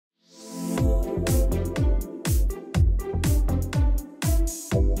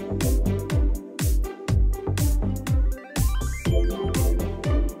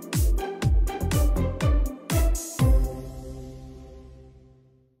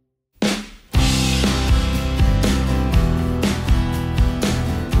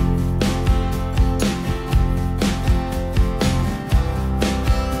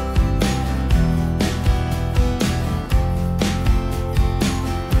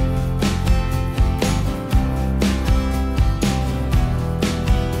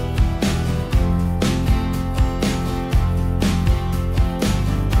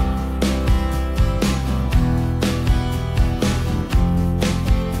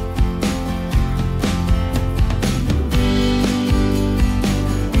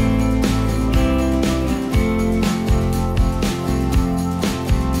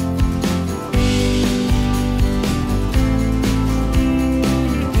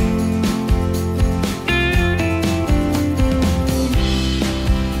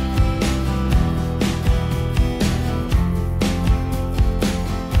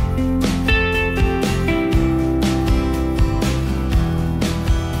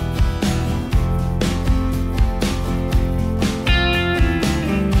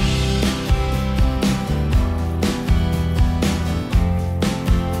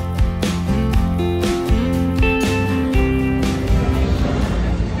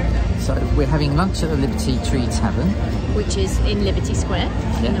So we're having lunch at the Liberty Tree Tavern, which is in Liberty Square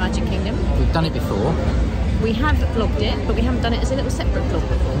in the Magic Kingdom. We've done it before. We have vlogged it, but we haven't done it as a little separate vlog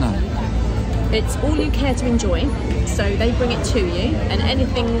before. No. It's all you care to enjoy, so they bring it to you, and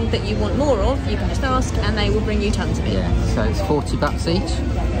anything that you want more of, you can just ask, and they will bring you tons of it. Yeah, so it's $40 each?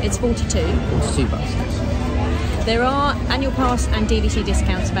 It's 42. $42 each. There are annual pass and DVC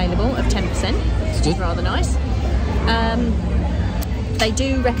discounts available of 10%, which is rather nice. They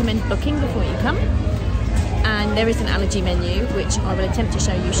do recommend booking before you come, and there is an allergy menu which I will attempt to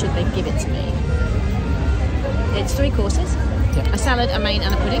show you should they give it to me. It's 3 courses, a salad, a main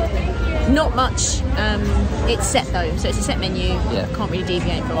and a pudding. Not much, it's set though, so it's a set menu, can't really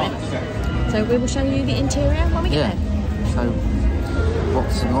deviate from it. So we will show you the interior when we get there. So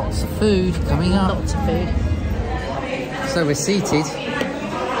lots and lots of food coming up. Lots of food. So we're seated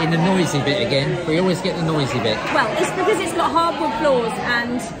in the noisy bit again. We always get the noisy bit. Well, it's because it's got hardwood floors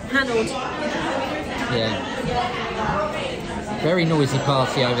and panelled. Yeah. Very noisy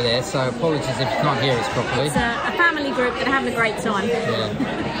party over there, so apologies if you can't hear us properly. It's a family group that are having a great time.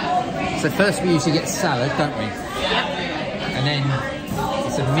 Yeah. So first we usually get salad, don't we? Yep. And then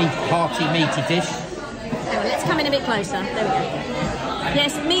it's a hearty, meaty dish. Anyway, let's come in a bit closer. There we go.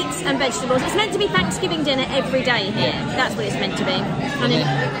 Yes, meats and vegetables. It's meant to be Thanksgiving dinner every day here. That's what it's meant to be. And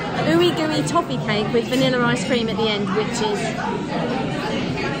an ooey gooey toffee cake with vanilla ice cream at the end, which is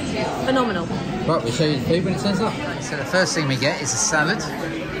phenomenal. Right, we'll show you the food when it turns up. Right, so the first thing we get is a salad.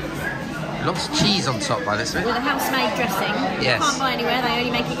 Lots of cheese on top by this one. With a house-made dressing. Yes. You can't buy anywhere, they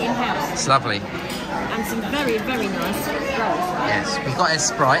only make it in-house. It's lovely. And some very, very nice rolls. Yes, we've got our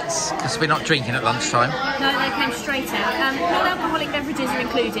Sprites, because we're not drinking at lunchtime. No, they came straight out. Non-alcoholic beverages are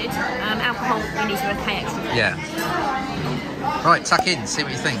included. Alcohol, we need to pay extra for. Yeah. Right, tuck in, see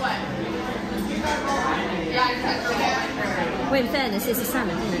what you think. Well, in fairness, it's a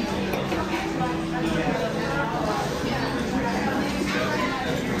salad, isn't it?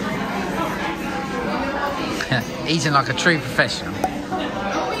 Eating like a true professional.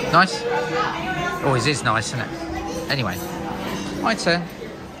 Nice? Always is nice, isn't it? Anyway, my turn.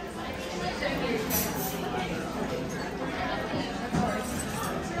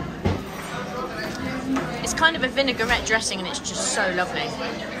 It's kind of a vinaigrette dressing and it's just so lovely.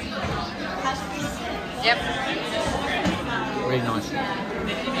 Yep. Really nice.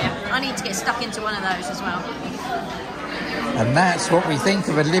 Yeah, I need to get stuck into one of those as well. And that's what we think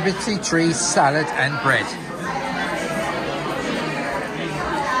of a Liberty Tree salad and bread.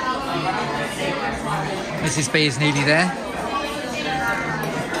 Mrs. B is nearly there.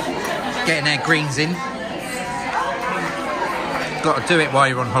 Getting their greens in. Got to do it while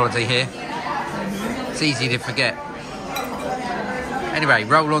you're on holiday here. It's easy to forget. Anyway,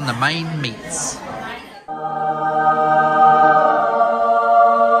 roll on the main meats.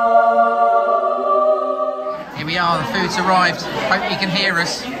 Here we are, the food's arrived. Hope you can hear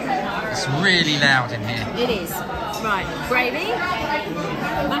us. It's really loud in here. It is. Right, gravy,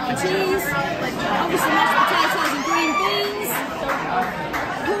 mac and cheese, obviously mashed potatoes and green beans,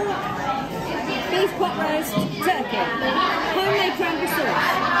 pork, beef pot roast, turkey, homemade cranberry sauce.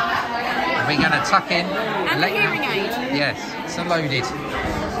 And we're going to tuck in. And a hearing aid. Yes, it's a loaded.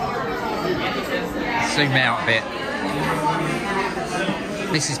 Zoom out a bit.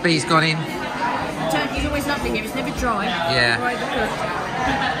 Mrs. B's gone in. Turkey's always lovely here, it's never dry. Yeah. Or overcooked.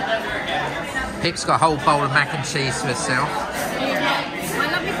 Pip's got a whole bowl of mac and cheese to herself. My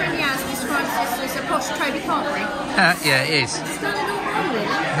lovely friend Yaz describes this as a posh Toby Carberry. Yeah, it is. It's not at all wrong, really.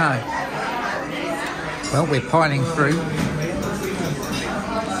 No. Well, we're piling through.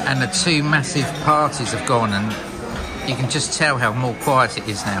 And the 2 massive parties have gone, and you can just tell how more quiet it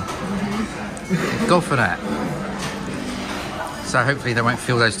is now. Go for that. So hopefully they won't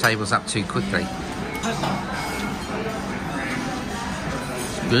fill those tables up too quickly.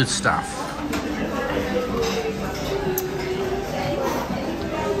 Good stuff.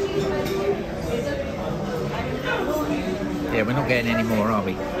 Yeah, we're not getting any more, are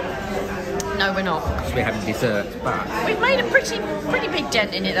we? No, we're not. Because we're having dessert, but We've made a pretty big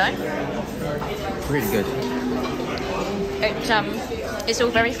dent in it, though. really good. It's all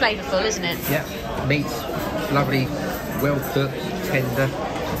very flavourful, isn't it? Yeah, meat's lovely, well cooked, tender.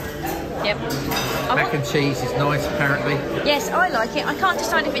 Yep. Mac and cheese is nice, apparently. Yes, I like it. I can't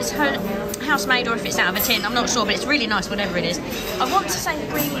decide if it's house-made or if it's out of a tin. I'm not sure, but it's really nice, whatever it is. I want to say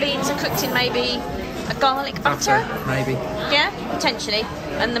the green beans are cooked in maybe a garlic butter. Maybe. Yeah, potentially.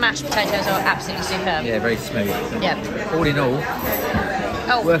 And the mashed potatoes are absolutely superb. Yeah, very smooth. Yeah. All in all,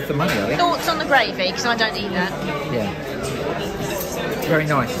 worth the money, I think. Thoughts on the gravy? Because I don't eat that. Yeah. Very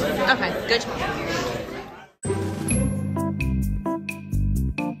nice. Okay, good.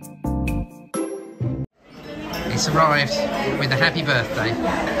 It's arrived with a happy birthday.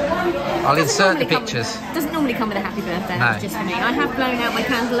 I'll insert the pictures. Doesn't normally come with a happy birthday, No. that's just for me. I have blown out my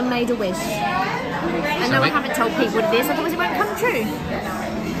candle and made a wish. And no, I haven't told Pete what it is, otherwise it won't come true.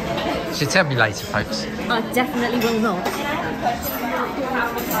 She'll tell me later, folks. I definitely will not.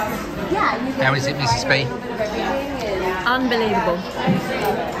 How is it, Mrs. B? Unbelievable.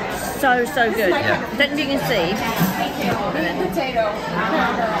 So good. Yeah. Don't know if you can see.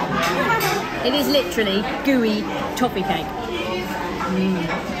 It is literally gooey toffee cake.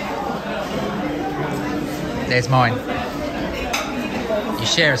 There's mine. You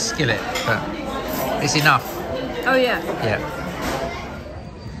share a skillet, but it's enough. Oh yeah. Yeah.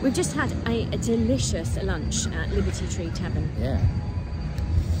 We've just had a delicious lunch at Liberty Tree Tavern. Yeah.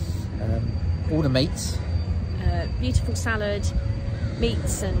 All the meats. Beautiful salad,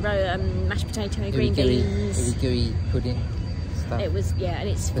 meats and mashed potato, green beans. Gooey pudding stuff. It was, yeah, and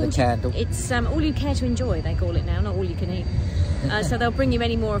it's with a candle. It's all you care to enjoy, they call it now, not all you can eat. So they'll bring you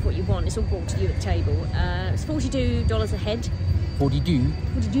any more of what you want. It's all brought to you at the table. It's $42 a head. 42.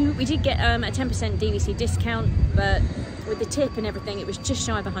 We did get a 10% DVC discount, but with the tip and everything, it was just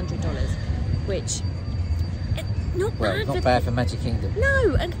shy of $100, which not bad for Magic Kingdom.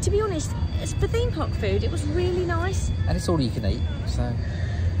 No, and to be honest, it's for theme park food. It was really nice. And it's all you can eat, so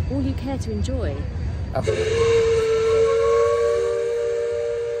all you care to enjoy.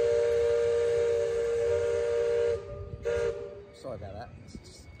 Sorry about that.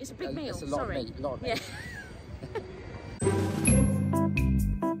 It's a big meal. It's a lot of meat. A lot of meat. Yeah.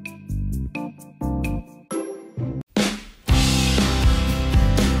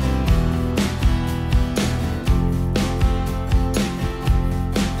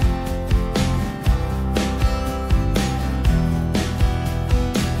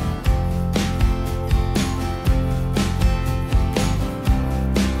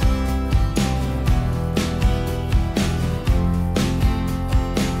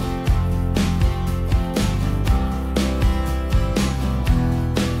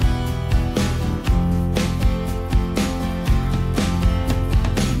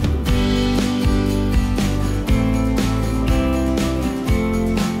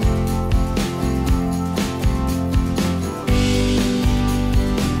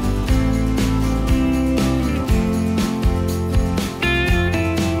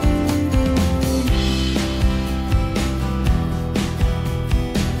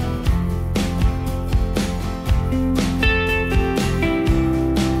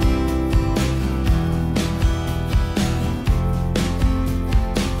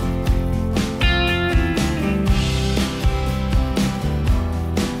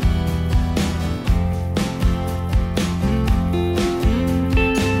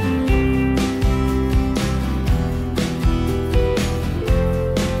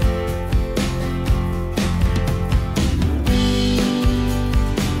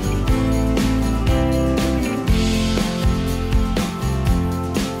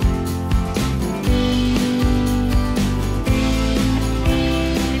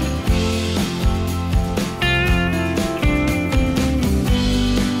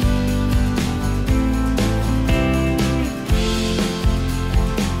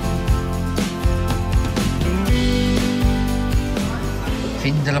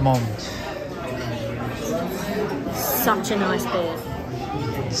 Fin de la Monde. Such a nice beer.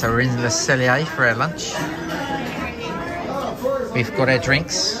 So we're in the Cellier for our lunch. We've got our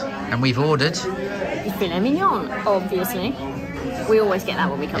drinks and we've ordered. Filet Mignon, obviously. We always get that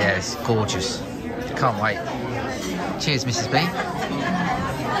when we come. Yeah, it's gorgeous. Can't wait. Cheers, Mrs. B.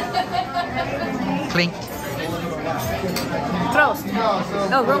 Clink. Prost.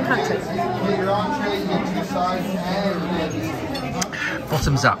 Oh, wrong country.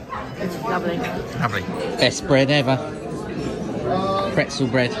 Bottoms up. Lovely. Lovely. Best bread ever. Pretzel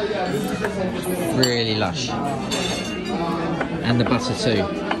bread. Really lush. And the butter too.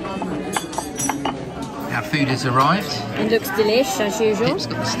 Our food has arrived. It looks delish as usual. Pip's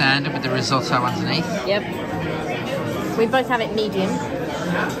got the standard with the risotto underneath. Yep. We both have it medium.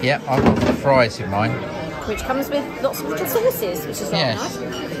 Yep, I've got the fries in mine. Which comes with lots of little sauces, which is very nice.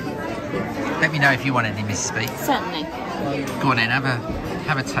 Let me know if you want any, Mrs. B. Certainly. Go on in, have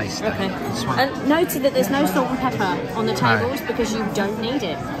a taste. Okay. And And noted that there's no salt and pepper on the tables because you don't need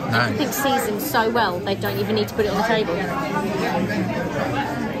it. No. Everything's seasoned so well, they don't even need to put it on the table.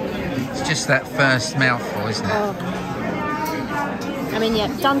 It's just that first mouthful, isn't it? Oh. I mean, yeah,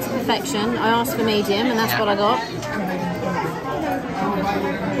 done to perfection. I asked for medium, and that's what I got.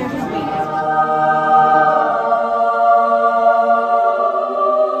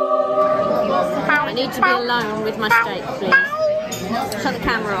 I need to be alone with my steak, please. So turn the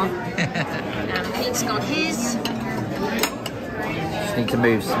camera on. Pete's got his. Just need to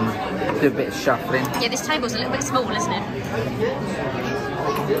move some, do a bit of shuffling. Yeah, this table's a little bit small, isn't it?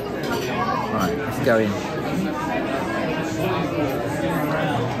 Right, let's go in.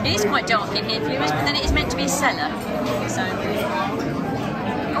 It is quite dark in here, viewers, but then it is meant to be a cellar. So,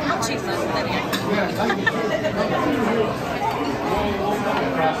 oh, not too far. There we go.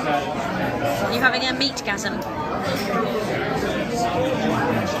 You having a meatgasm?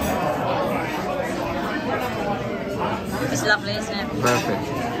 It's lovely, isn't it?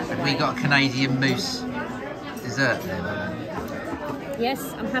 Perfect. We got a Canadian mousse dessert there.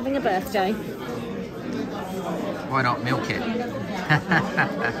 Yes, I'm having a birthday. Why not milk it?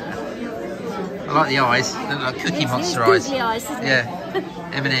 I like the eyes. They look like Cookie Monster eyes. Yeah.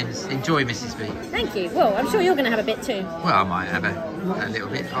 M&M's. Enjoy, Mrs. B. Thank you. Well, I'm sure you're going to have a bit too. Well, I might have a little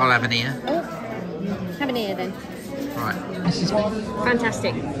bit. I'll have an ear. Oh, have an ear then. Right, Mrs. B.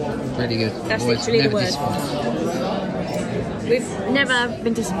 Fantastic. Really good. That's Always literally the never word. We've never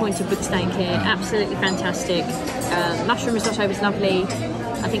been disappointed with steak here. Absolutely fantastic. Mushroom risotto was lovely.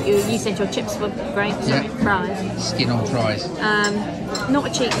 I think you said your chips were great. Sorry, fries. Skin on fries. Not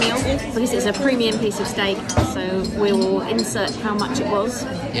a cheap meal because it's a premium piece of steak. So we will insert how much it was.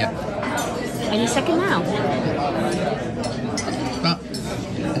 Yeah. Any second now. But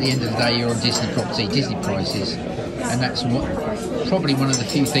at the end of the day, you're on Disney property, Disney prices, and that's probably one of the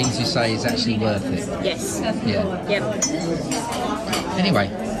few things you say is actually worth it. Yes. Yeah. Yep. Anyway,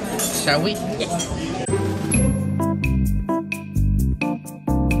 shall we? Yes.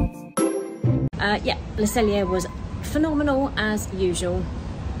 Yeah, Le Cellier was phenomenal as usual.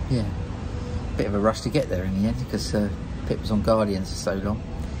 Yeah. Bit of a rush to get there in the end because Pip was on Guardians for so long.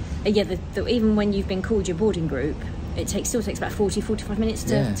 Yeah, even when you've been called your boarding group, it still takes about 40-45 minutes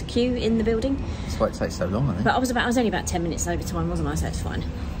to queue in the building. That's why it takes so long, I think. But I was only about 10 minutes over time, wasn't I? So it's fine.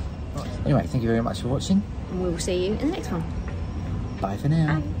 Right. Anyway, thank you very much for watching. And we'll see you in the next one. Bye for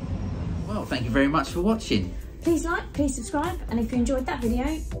now. Bye. Well, thank you very much for watching. Please like, please subscribe, and if you enjoyed that video,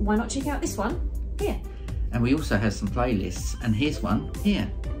 why not check out this one here? And we also have some playlists, and here's one here.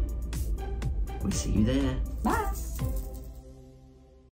 We'll see you there. Bye.